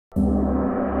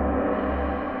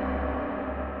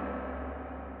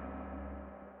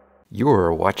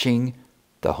You're watching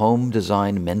the Home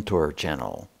Design Mentor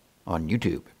channel on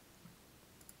YouTube.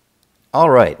 All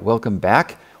right, welcome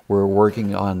back. We're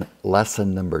working on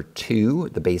lesson number 2,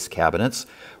 the base cabinets.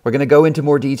 We're going to go into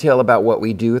more detail about what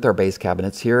we do with our base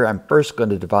cabinets here. I'm first going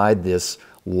to divide this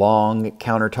long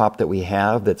countertop that we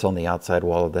have that's on the outside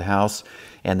wall of the house,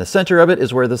 and the center of it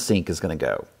is where the sink is going to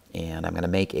go. And I'm going to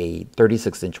make a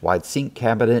 36-inch wide sink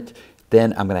cabinet.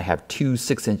 Then I'm going to have 2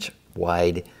 6-inch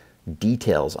wide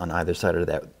details on either side of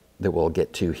that we'll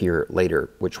get to here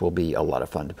later, which will be a lot of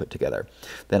fun to put together.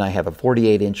 Then I have a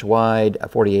 48-inch wide, a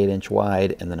 48-inch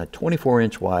wide, and then a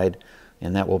 24-inch wide,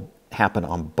 and that will happen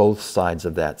on both sides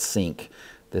of that sink.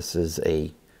 This is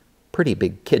a pretty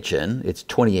big kitchen. It's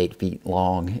 28 feet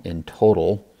long in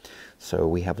total, so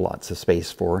we have lots of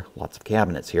space for lots of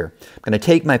cabinets here. I'm going to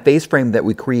take my face frame that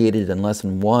we created in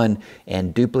lesson 1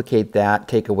 and duplicate that,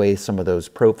 take away some of those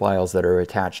profiles that are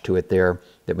attached to it there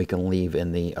that we can leave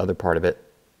in the other part of it.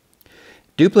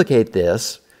 Duplicate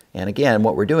this, and again,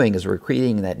 what we're doing is we're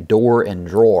creating that door and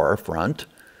drawer front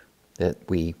that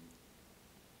we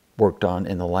worked on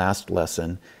in the last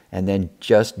lesson, and then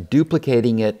just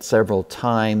duplicating it several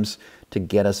times to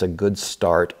get us a good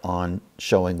start on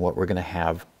showing what we're going to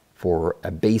have for a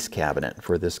base cabinet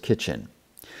for this kitchen.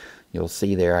 You'll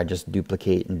see there I just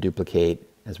duplicate and duplicate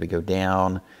as we go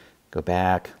down, go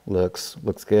back, looks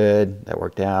good, that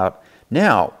worked out.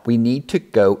 Now we need to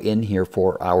go in here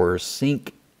for our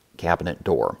sink cabinet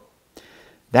door.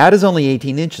 That is only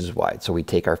 18 inches wide, so we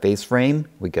take our face frame,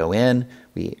 we go in,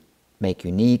 we make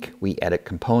unique, we edit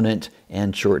component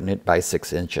and shorten it by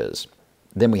 6 inches.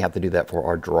 Then we have to do that for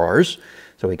our drawers.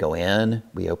 So we go in,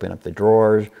 we open up the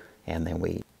drawers, and then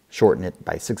we shorten it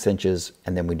by 6 inches,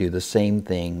 and then we do the same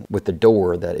thing with the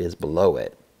door that is below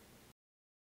it.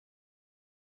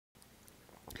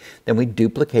 Then we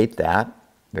duplicate that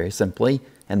very simply,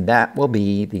 and that will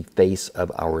be the face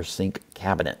of our sink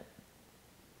cabinet.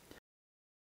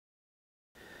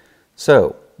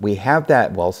 So we have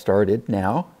that well started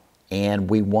now, and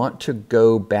we want to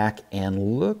go back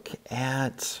and look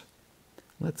at,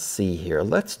 let's see here,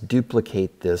 let's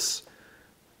duplicate this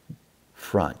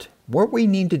front. What we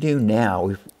need to do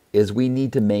now is we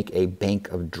need to make a bank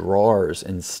of drawers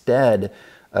instead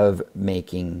of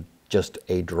making just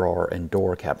a drawer and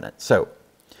door cabinet. So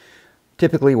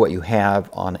typically what you have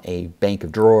on a bank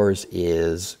of drawers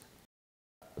is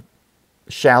a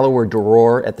shallower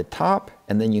drawer at the top,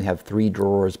 and then you have 3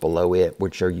 drawers below it,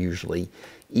 which are usually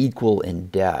equal in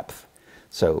depth.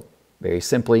 So very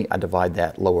simply, I divide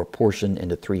that lower portion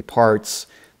into 3 parts,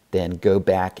 then go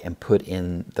back and put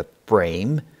in the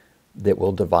frame that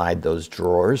will divide those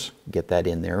drawers. Get that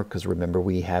in there, because remember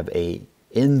we have a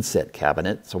inset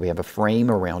cabinet, so we have a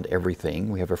frame around everything.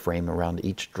 We have a frame around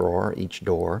each drawer, each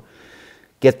door.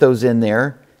 Get those in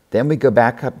there. Then we go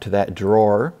back up to that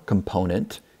drawer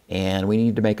component, and we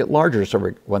need to make it larger.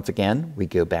 So once again, we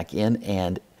go back in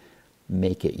and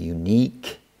make it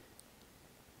unique,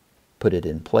 put it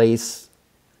in place,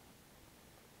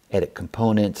 edit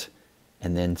component,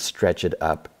 and then stretch it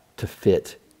up to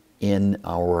fit in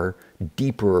our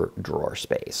deeper drawer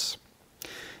space.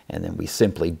 And then we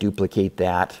simply duplicate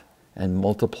that and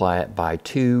multiply it by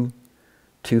 2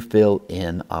 to fill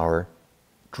in our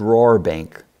drawer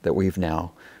bank that we've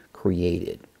now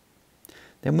created.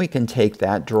 Then we can take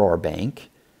that drawer bank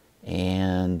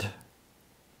and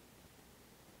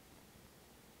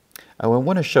I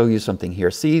want to show you something here.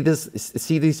 See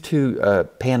these 2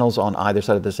 panels on either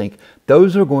side of the sink?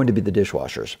 Those are going to be the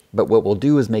dishwashers. But what we'll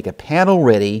do is make a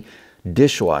panel-ready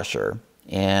dishwasher,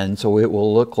 and so it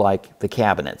will look like the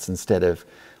cabinets instead of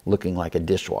looking like a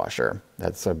dishwasher.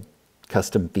 That's a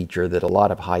custom feature that a lot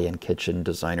of high-end kitchen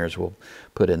designers will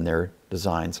put in their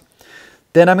designs.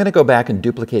 Then I'm going to go back and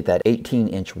duplicate that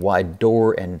 18-inch wide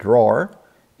door and drawer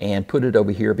and put it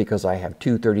over here because I have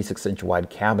 2 36-inch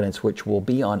wide cabinets which will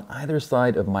be on either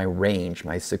side of my range,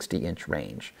 my 60-inch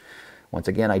range. Once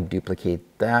again, I duplicate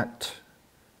that.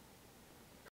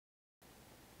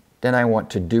 Then I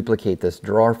want to duplicate this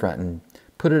drawer front and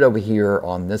put it over here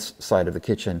on this side of the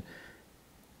kitchen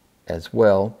as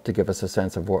well to give us a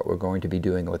sense of what we're going to be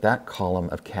doing with that column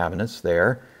of cabinets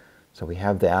there. So we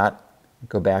have that.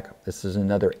 Go back. This is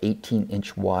another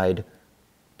 18-inch wide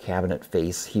cabinet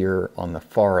face here on the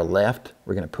far left.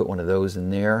 We're going to put one of those in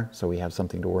there so we have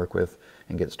something to work with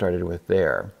and get started with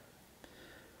there.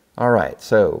 All right,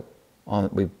 so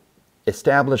we've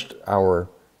established our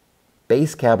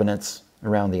base cabinets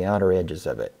around the outer edges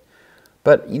of it.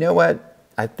 But you know what?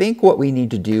 I think what we need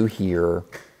to do here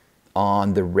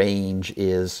on the range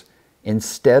is,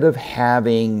 instead of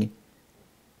having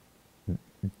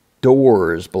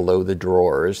doors below the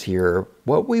drawers here,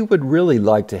 what we would really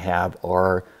like to have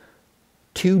are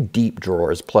 2 deep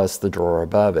drawers plus the drawer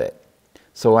above it.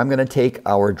 So I'm going to take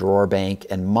our drawer bank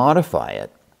and modify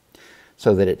it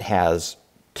so that it has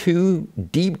 2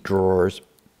 deep drawers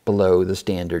below the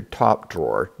standard top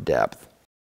drawer depth.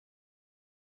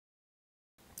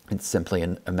 It's simply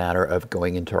a matter of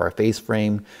going into our face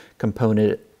frame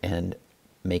component and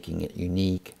making it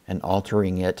unique and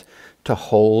altering it to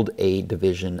hold a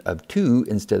division of 2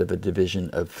 instead of a division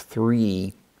of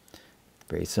 3.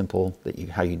 Very simple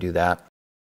how you do that.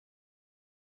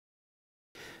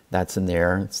 That's in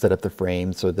there. Set up the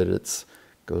frame so that it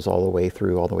goes all the way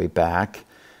through, all the way back.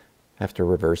 I have to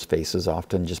reverse faces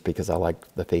often just because I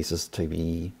like the faces to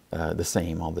be the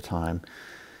same all the time.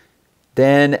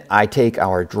 Then I take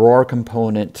our drawer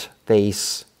component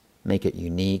face, make it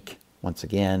unique once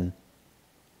again,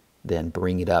 then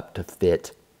bring it up to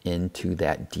fit into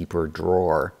that deeper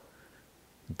drawer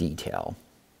detail.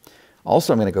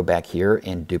 Also, I'm going to go back here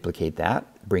and duplicate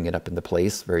that, bring it up into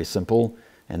place, very simple,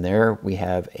 and there we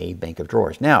have a bank of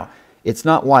drawers. Now, it's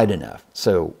not wide enough,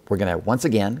 so we're going to once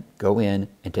again go in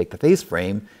and take the face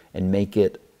frame and make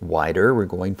it wider. We're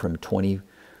going from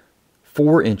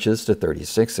 24 inches to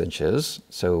 36 inches.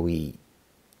 So we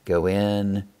go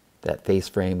in, that face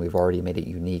frame, we've already made it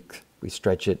unique. We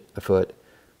stretch it a foot.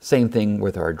 Same thing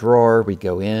with our drawer. We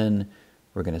go in,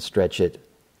 we're going to stretch it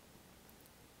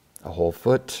a whole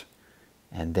foot.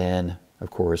 And then,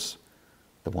 of course,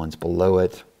 the ones below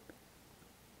it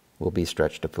will be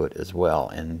stretched a foot as well.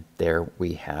 And there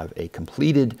we have a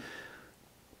completed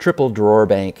triple drawer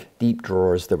bank, deep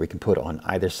drawers that we can put on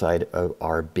either side of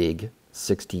our big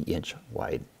 60-inch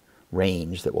wide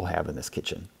range that we'll have in this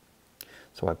kitchen.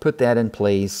 So I put that in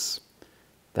place.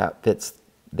 That fits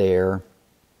there.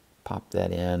 Pop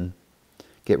that in.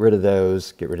 Get rid of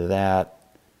those. Get rid of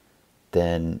that.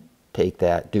 Then take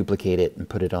that, duplicate it, and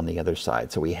put it on the other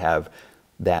side. So we have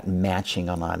that matching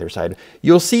on either side.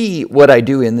 You'll see what I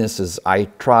do in this is I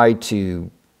try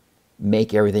to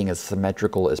make everything as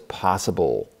symmetrical as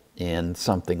possible in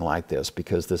something like this,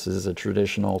 because this is a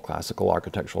traditional classical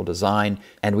architectural design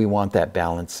and we want that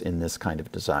balance in this kind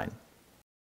of design.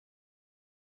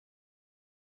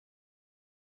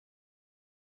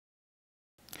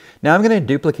 Now I'm going to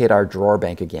duplicate our drawer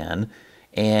bank again,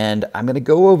 and I'm going to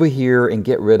go over here and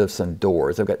get rid of some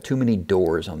doors. I've got too many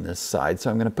doors on this side, so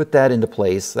I'm going to put that into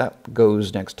place. That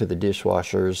goes next to the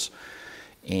dishwashers,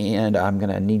 and I'm going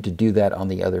to need to do that on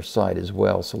the other side as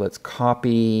well. So let's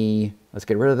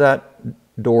get rid of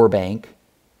that door bank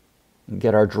and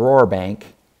get our drawer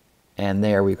bank, and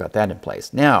there we've got that in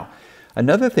place. Now,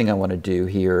 another thing I want to do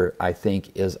here, I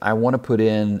think, is I want to put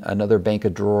in another bank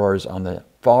of drawers on the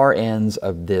far ends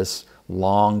of this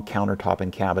long countertop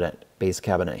and cabinet, base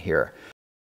cabinet here.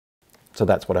 So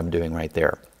that's what I'm doing right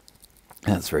there.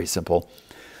 That's very simple.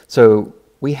 So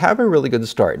we have a really good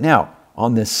start. Now,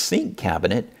 on this sink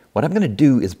cabinet, what I'm going to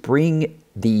do is bring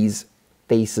these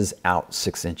faces out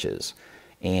 6 inches.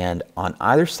 And on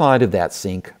either side of that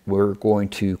sink, we're going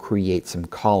to create some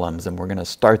columns, and we're going to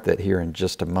start that here in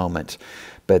just a moment.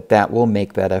 But that will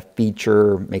make that a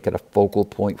feature, make it a focal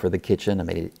point for the kitchen. I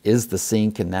mean, it is the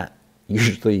sink, and that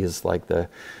usually is like the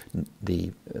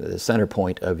center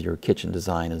point of your kitchen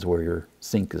design is where your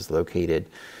sink is located.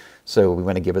 So we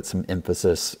want to give it some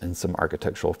emphasis and some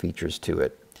architectural features to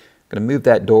it. I'm going to move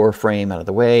that door frame out of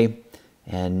the way.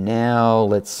 And now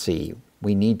let's see.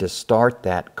 We need to start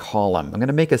that column. I'm going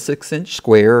to make a 6-inch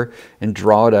square and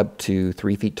draw it up to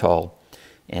 3 feet tall.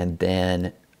 And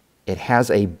then it has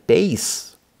a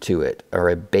base to it, or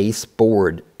a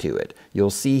baseboard to it.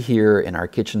 You'll see here in our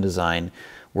kitchen design,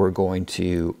 we're going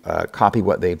to copy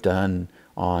what they've done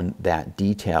on that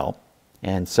detail.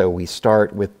 And so we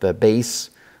start with the base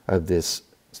of this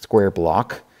square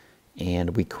block,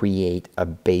 and we create a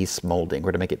base molding.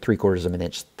 We're going to make it 3/4 of an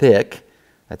inch thick.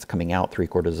 That's coming out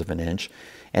 3/4 of an inch.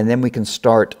 And then we can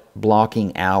start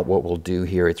blocking out what we'll do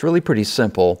here. It's really pretty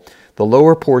simple. The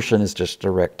lower portion is just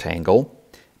a rectangle,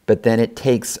 but then it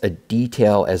takes a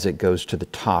detail as it goes to the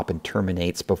top and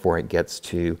terminates before it gets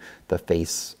to the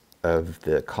face of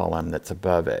the column that's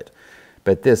above it.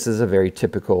 But this is a very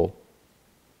typical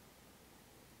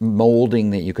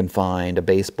molding that you can find, a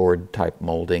baseboard type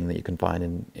molding that you can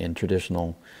find in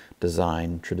traditional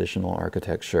design, traditional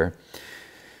architecture.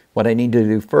 What I need to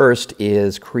do first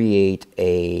is create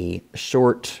a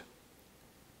short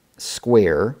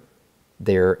square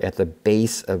there at the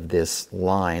base of this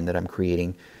line that I'm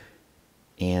creating,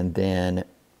 and then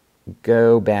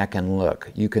go back and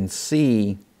look. You can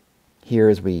see here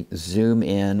as we zoom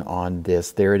in on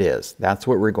this, there it is. That's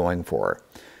what we're going for.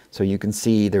 So you can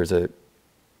see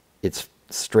it's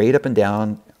straight up and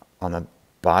down on the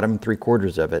bottom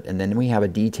 3/4 of it, and then we have a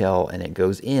detail and it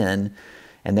goes in,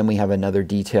 and then we have another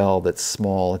detail that's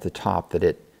small at the top that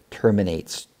it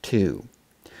terminates to.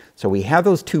 So we have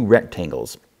those two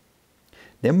rectangles.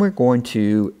 Then we're going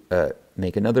to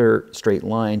make another straight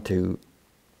line to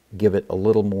give it a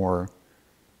little more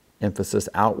emphasis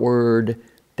outward.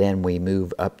 Then we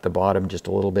move up the bottom just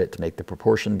a little bit to make the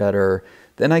proportion better.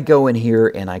 Then I go in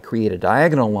here and I create a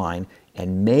diagonal line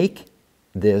and make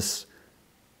this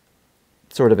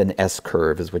sort of an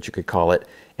S-curve is what you could call it.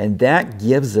 And that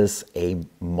gives us a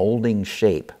molding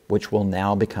shape, which will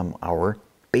now become our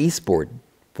baseboard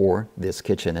for this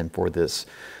kitchen and for this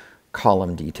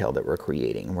column detail that we're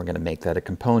creating. And we're going to make that a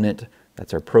component.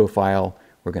 That's our profile.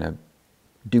 We're going to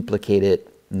duplicate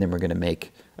it, and then we're going to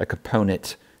make a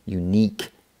component unique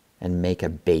and make a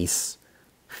base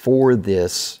for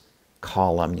this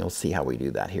column. You'll see how we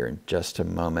do that here in just a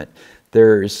moment.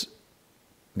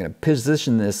 I'm going to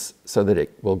position this so that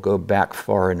it will go back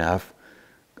far enough,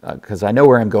 because I know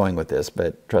where I'm going with this,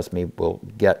 but trust me, we'll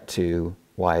get to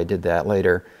why I did that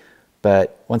later.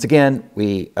 But once again,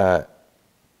 we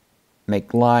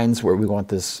make lines where we want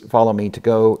this follow me to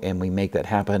go, and we make that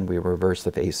happen. We reverse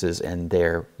the faces, and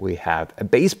there we have a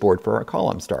baseboard for our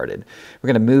column started. We're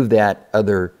going to move that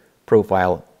other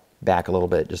profile back a little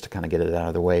bit just to kind of get it out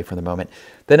of the way for the moment.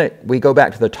 Then we go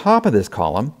back to the top of this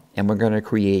column, and we're going to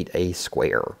create a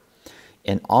square.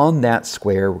 And on that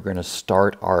square, we're going to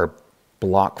start our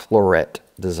block Florette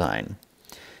design.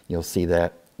 You'll see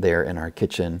that there in our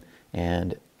kitchen.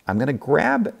 And I'm going to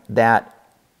grab that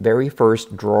very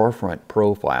first drawer front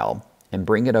profile and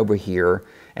bring it over here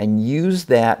and use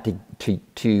that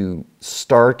to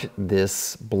start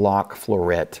this block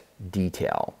Florette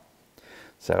detail.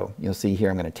 So you'll see here,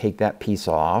 I'm going to take that piece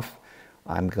off.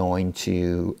 I'm going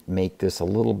to make this a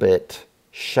little bit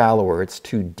shallower. It's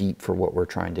too deep for what we're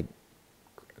trying to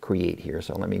create here.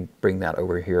 So let me bring that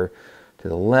over here to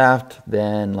the left.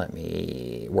 Then let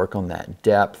me work on that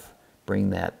depth,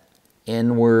 bring that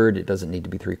inward. It doesn't need to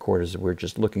be 3/4. We're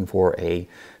just looking for a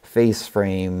face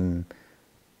frame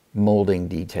molding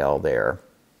detail there.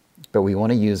 But we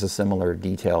want to use a similar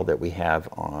detail that we have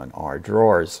on our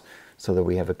drawers so that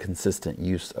we have a consistent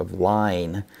use of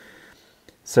line.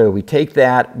 So we take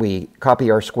that, we copy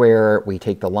our square, we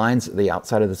take the lines at the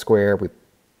outside of the square, we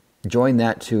join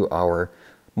that to our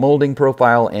molding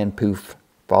profile, and poof,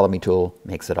 follow me tool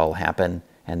makes it all happen.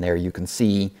 And there you can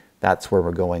see that's where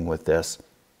we're going with this.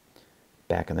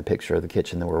 Back in the picture of the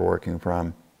kitchen that we're working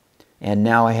from. And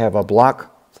now I have a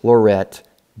block Florette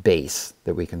base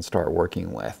that we can start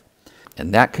working with.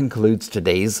 And that concludes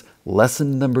today's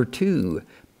lesson number 2,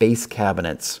 base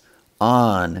cabinets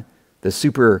on the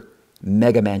super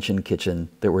mega mansion kitchen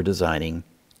that we're designing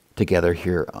together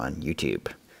here on YouTube.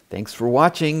 Thanks for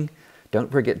watching.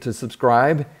 Don't forget to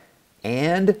subscribe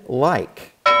and like.